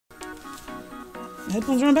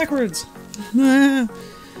Headphones are on backwards. But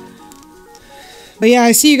yeah,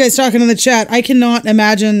 I see you guys talking in the chat. I cannot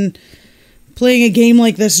imagine playing a game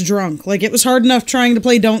like this drunk. Like, it was hard enough trying to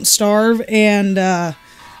play Don't Starve and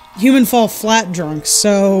Human Fall Flat drunk,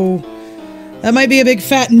 so that might be a big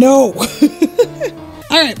fat no.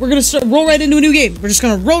 Alright, we're gonna roll right into a new game. We're just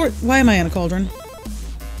gonna roll it. Why am I in a cauldron?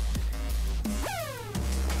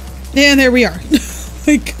 And there we are. Oh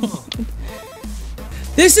my god.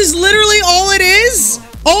 This is literally all it is?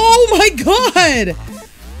 Oh my god!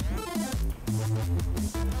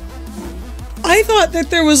 I thought that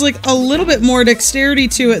there was like a little bit more dexterity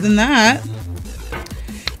to it than that.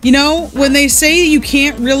 You know, when they say you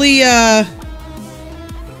can't really,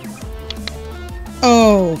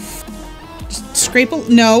 oh. Just scrape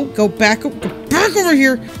no, go back over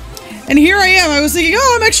here. And here I am. I was thinking,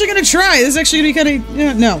 oh, I'm actually gonna try. This is actually gonna be kind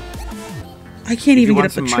of, no. I can't even get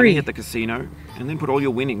up a tree. You want some money at the casino, and then put all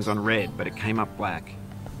your winnings on red, but it came up black.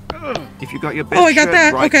 If you got your best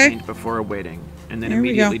shirt dry cleaned before a wedding, and then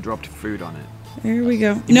immediately dropped food on it. There we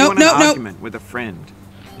go. If you won an argument with a friend,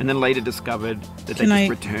 and then later discovered that they just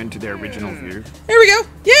returned to their original view. There we go.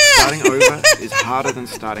 Yeah! Starting over is harder than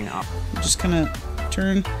starting up. I'm just gonna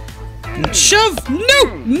turn and shove. No!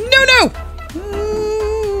 No, no!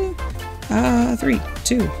 3,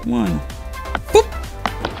 2, 1. Boop!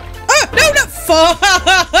 Ah! No, no!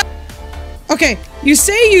 Fuck! Okay, you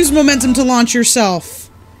say use momentum to launch yourself.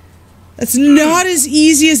 That's not as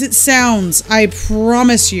easy as it sounds. I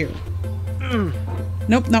promise you.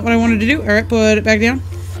 Nope, not what I wanted to do. Alright, put it back down.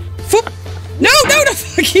 Foop! No, no, no,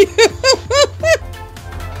 fuck you!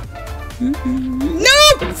 No!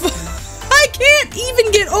 I can't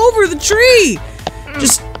even get over the tree!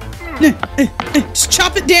 Just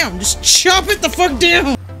chop it down. Just chop it the fuck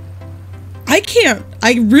down. I can't.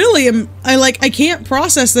 I really am. I can't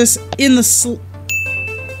process this in the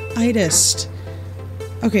slightest.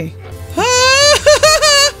 Okay.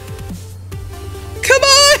 Come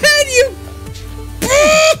on, you.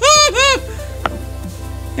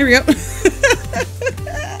 There we go.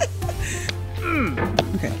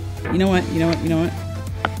 Okay. You know what? You know what? You know what?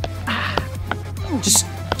 Just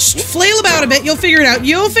flail about a bit. You'll figure it out.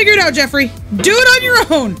 You'll figure it out, Jeffrey. Do it on your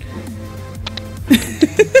own.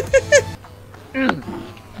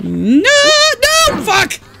 No! No!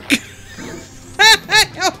 Fuck! I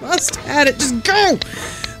almost had it. Just go!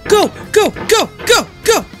 Go! Go! Go! Go!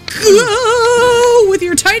 Go! Go! With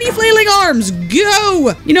your tiny flailing arms,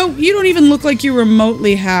 go! You know, you don't even look like you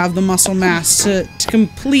remotely have the muscle mass to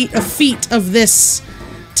complete a feat of this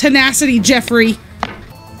tenacity, Jeffrey.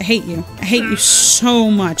 I hate you. I hate you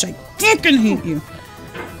so much. I fucking hate you.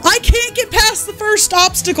 I can't get past the first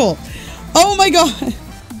obstacle. Oh my god.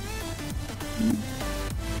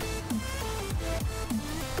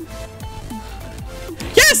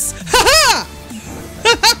 Yes! Ha-ha!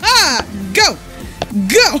 Ha-ha-ha! Go!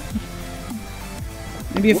 Go!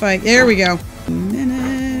 Maybe if I... There we go. A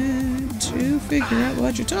minute to figure out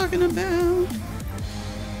what you're talking about.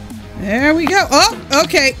 There we go. Oh,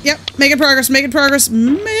 okay. Yep. Making progress. Making progress.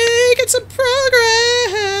 Making some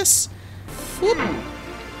progress. Whoop.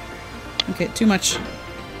 Okay, too much.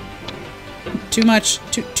 Too much.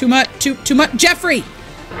 Too much. Too much. Jeffrey!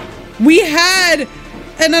 We had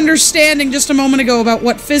an understanding just a moment ago about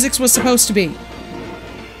what physics was supposed to be.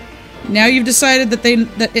 Now you've decided that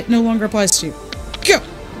it no longer applies to you. Go!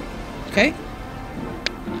 Okay.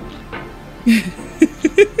 Real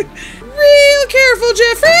careful,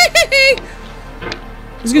 Jeffrey!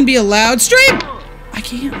 This is gonna be a loud stream! I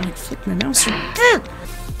can't, like, flick my mouse.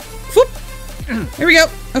 Whoop! There we go.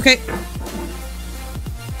 Okay.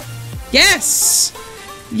 Yes!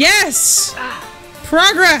 Yes!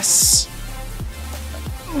 Progress!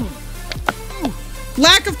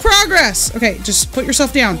 Lack of progress! Okay, just put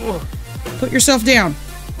yourself down. Put yourself down.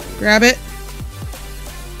 Grab it.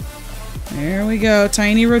 There we go.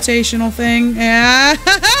 Tiny rotational thing. Yeah.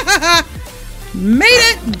 Made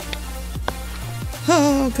it!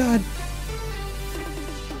 Oh, God.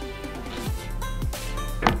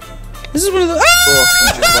 This is one of the... Oh,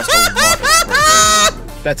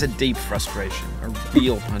 that's a deep frustration. A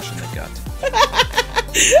real punch in the gut.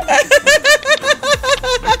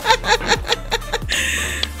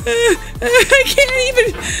 I can't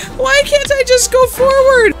even... Why can't I just go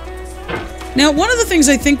forward? Now, one of the things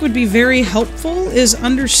I think would be very helpful is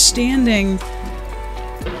understanding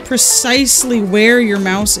precisely where your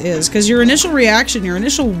mouse is, because your initial reaction, your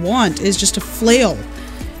initial want is just to flail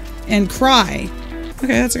and cry.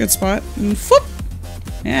 Okay, that's a good spot. And whoop!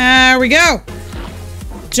 There we go!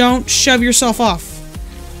 Don't shove yourself off.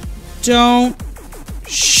 Don't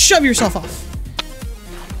shove yourself off.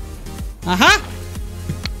 Aha!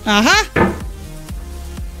 Aha!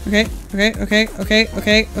 Okay, okay, okay, okay,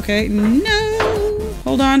 okay, okay. No!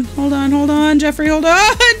 Hold on, hold on, hold on, Jeffrey, hold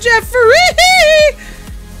on, Jeffrey!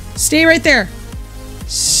 Stay right there.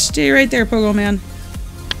 Stay right there, Pogo Man.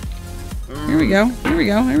 Here we go, here we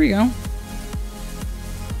go, here we go.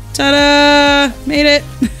 Ta-da! Made it.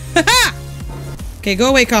 Okay, go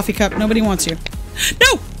away, coffee cup. Nobody wants you.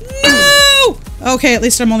 No! No! Okay, at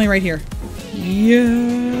least I'm only right here.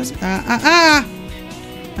 Yes.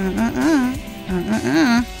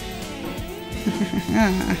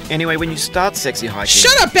 Anyway, when you start sexy hiking...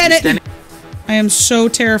 Shut up, Bennett! I am so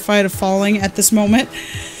terrified of falling at this moment.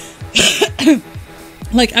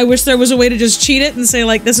 Like, I wish there was a way to just cheat it and say,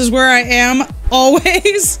 like, this is where I am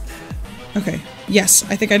always. Okay. Yes,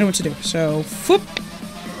 I think I know what to do. So, whoop.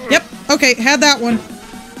 Yep. Okay, had that one.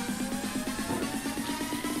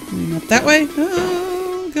 Up that way.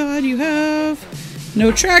 Oh, God, you have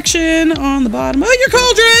no traction on the bottom. Oh, your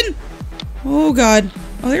cauldron! Oh, God.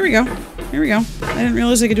 Oh, there we go. Here we go. I didn't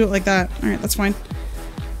realize I could do it like that. Alright, that's fine.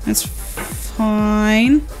 That's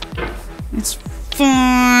fine. It's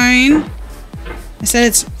fine. I said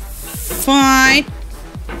it's fine.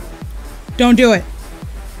 Don't do it.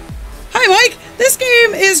 Hi, Mike! This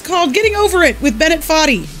game is called Getting Over It with Bennett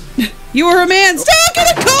Foddy. You are a man. Stop in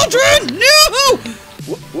a cauldron! No!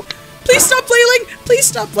 Please stop flailing! Please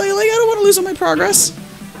stop flailing! I don't want to lose all my progress.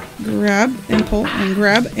 Grab and pull and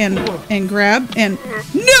grab and grab and...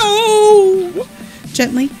 No!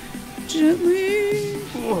 Gently. Gently.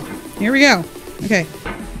 Here we go. Okay.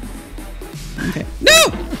 Okay. No!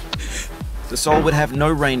 The soul would have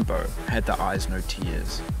no rainbow, had the eyes no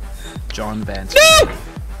tears. John Vance. No!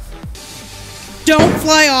 Don't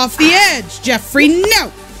fly off the edge, Jeffrey,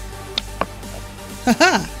 no!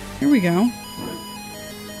 Haha. Here we go.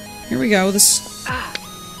 Here we go. This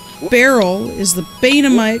barrel is the bane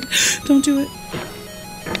of my... Don't do it.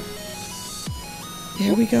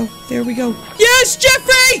 There we go. There we go. Yes,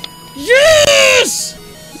 Jeffrey! Yes!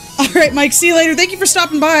 Alright, Mike, see you later. Thank you for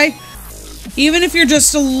stopping by. Even if you're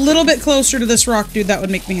just a little bit closer to this rock, dude, that would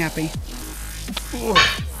make me happy.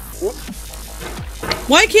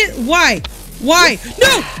 Why can't... Why? Why?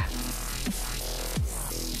 No!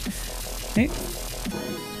 Okay.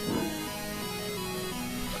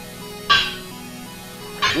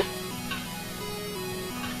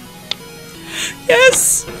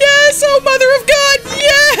 Yes! Yes! Oh, Mother of God!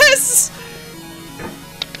 Yes!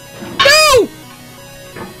 No!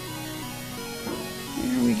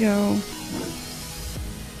 There we go.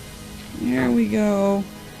 There we go.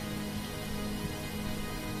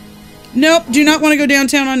 Nope, do not want to go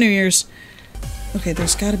downtown on New Year's. Okay,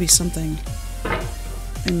 there's got to be something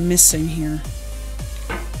I'm missing here.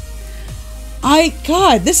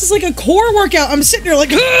 God, this is like a core workout. I'm sitting there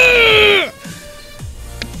like...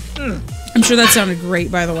 I'm sure that sounded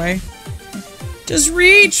great, by the way. Just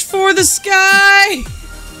reach for the sky!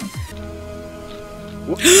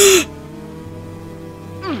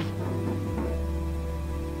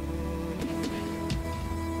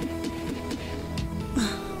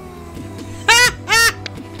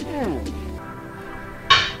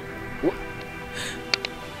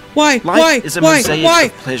 Why? Life Why? is a Why? mosaic Why?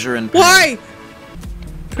 of pleasure and pain. Why?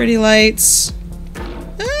 Pretty lights. I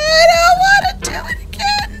don't want to do it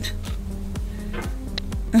again.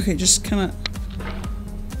 Okay, just kind of...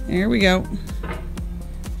 There we go.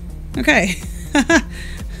 Okay.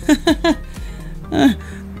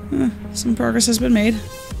 Some progress has been made.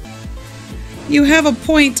 You have a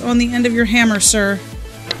point on the end of your hammer, sir.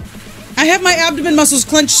 I have my abdomen muscles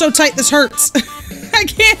clenched so tight this hurts. I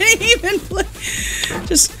can't even play.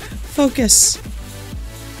 Just focus.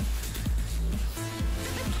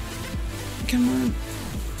 Come on.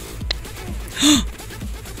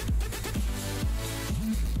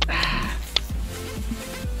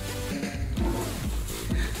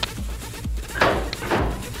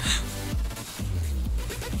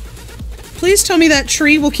 Please tell me that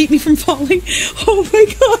tree will keep me from falling. Oh my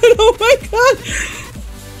god, oh my god.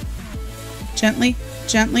 Gently,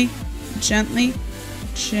 gently, gently,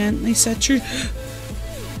 gently set your...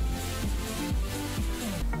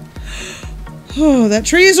 Oh, that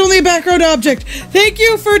tree is only a background object. Thank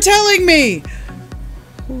you for telling me.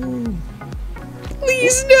 Oh.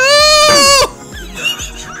 Please, no!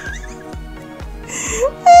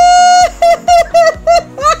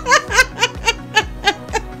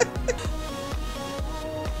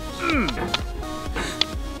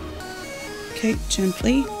 Okay,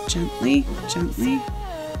 gently, gently, gently.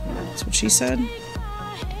 That's what she said.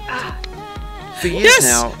 For years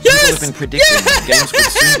now, people have been predicting that games would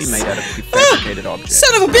soon be made out of prefabricated objects.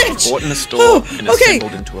 Son of a bitch! Bought in a store and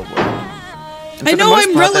assembled into a world. I know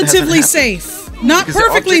I'm relatively safe. Not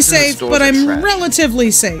perfectly safe, but I'm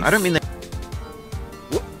relatively safe. I don't mean that.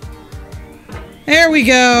 There we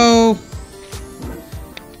go.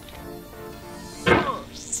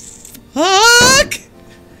 Fuck!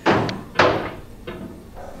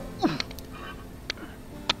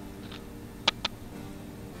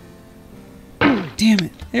 Damn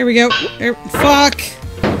it. There we go. There, fuck.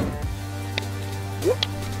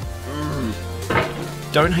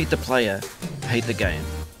 Don't hate the player, hate the game.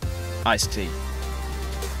 Ice-T.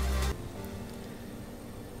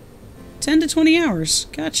 10 to 20 hours.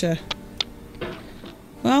 Gotcha.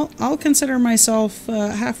 Well, I'll consider myself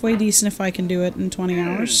halfway decent if I can do it in 20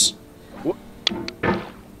 hours.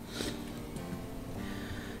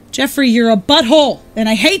 Jeffrey, you're a butthole, and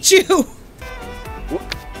I hate you!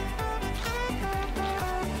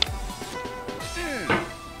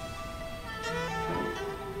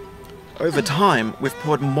 Over time, we've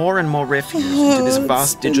poured more and more refuse into this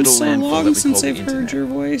vast digital landfill that we call the internet. Heard your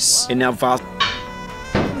voice. In our vast...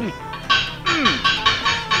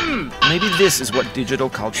 Maybe this is what digital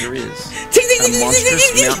culture is. A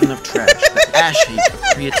monstrous mountain of trash, the ash heap of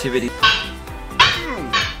creativity.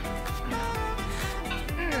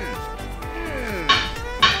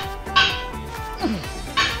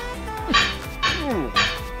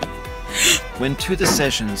 When to the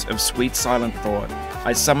sessions of sweet silent thought,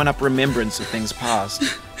 I summon up remembrance of things past,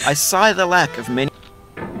 I sigh the lack of many...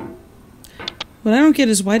 What I don't get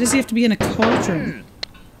is why does he have to be in a cauldron?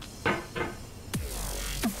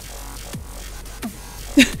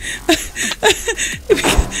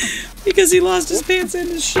 Because he lost his pants and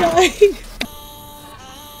his shy.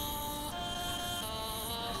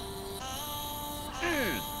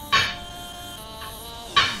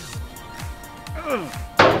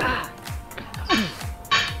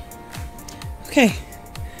 Okay.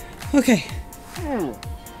 Okay.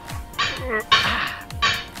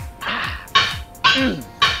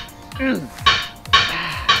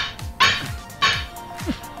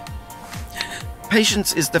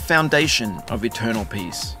 Patience is the foundation of eternal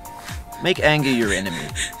peace. Make anger your enemy.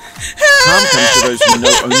 Calm comes to those who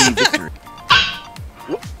know only victory.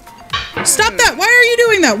 Stop that! Why are you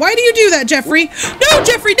doing that? Why do you do that, Jeffrey? No,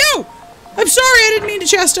 Jeffrey, no! I'm sorry, I didn't mean to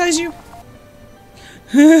chastise you.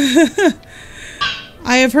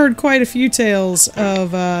 I have heard quite a few tales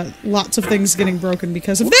of lots of things getting broken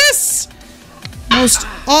because of this! Most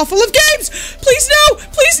awful of games! Please no!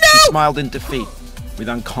 Please no! She smiled in defeat, with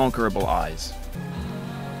unconquerable eyes.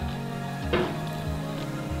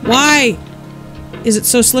 Why is it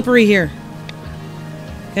so slippery here?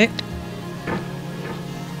 Okay.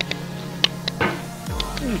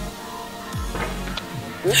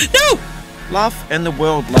 No! Laugh and the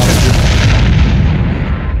world laughs.